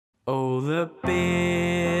the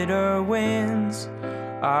bitter winds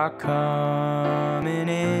are coming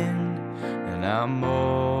in, and I'm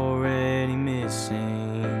already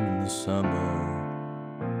missing the summer.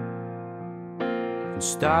 And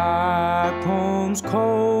Stockholm's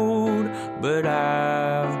cold, but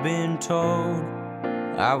I've been told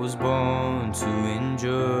I was born to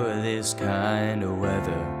endure this kind of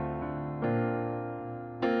weather.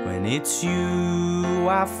 When it's you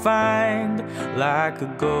I find, like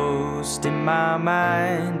a ghost in my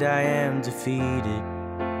mind, I am defeated,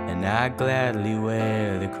 and I gladly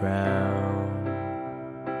wear the crown.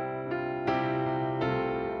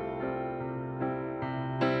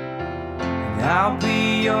 And I'll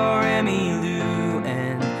be your Emmylou,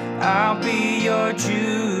 and I'll be your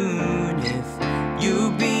June, if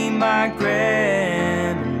you be my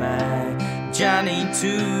Graham and my Johnny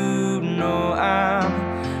too. No,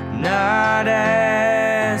 I'm not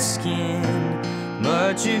asking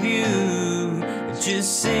much of you.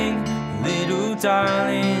 Just sing, little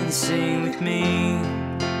darling, sing with me.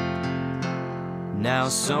 Now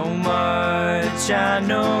so much I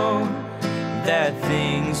know, that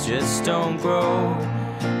things just don't grow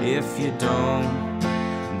if you don't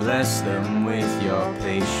bless them with your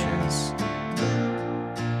patience.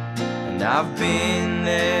 And I've been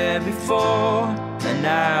there before, and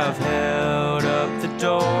I've held up the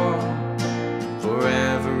door for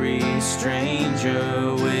every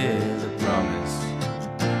stranger with a promise.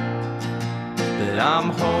 But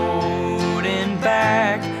I'm holding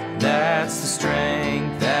back, that's the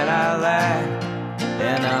strength that I lack,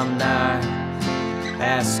 and I'm not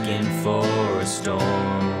asking for a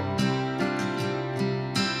storm.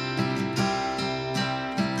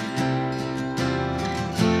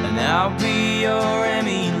 And I'll be your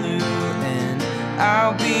Emmylou, and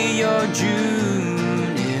I'll be your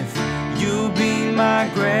June, if you be my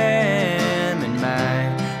Graham and my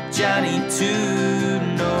Johnny too.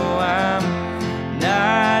 No, I'm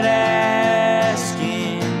not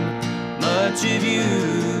asking much of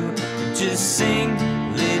you. Just sing,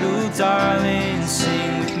 little darling,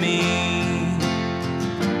 sing with me.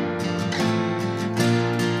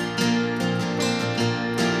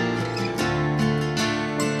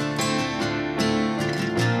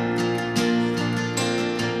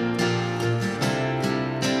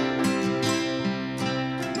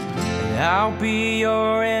 I'll be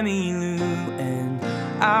your Emmylou, and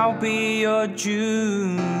I'll be your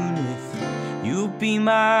June, if you be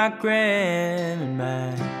my Graham and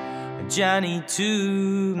my Johnny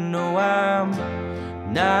too. No, I'm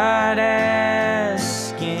not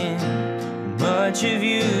asking much of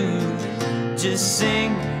you. Just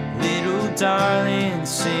sing, little darling,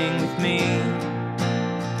 sing with me.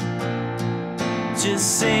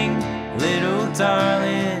 Just sing, little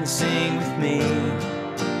darling, sing with me.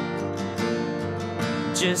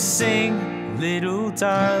 Just sing, little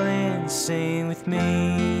darling, sing with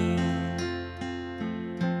me.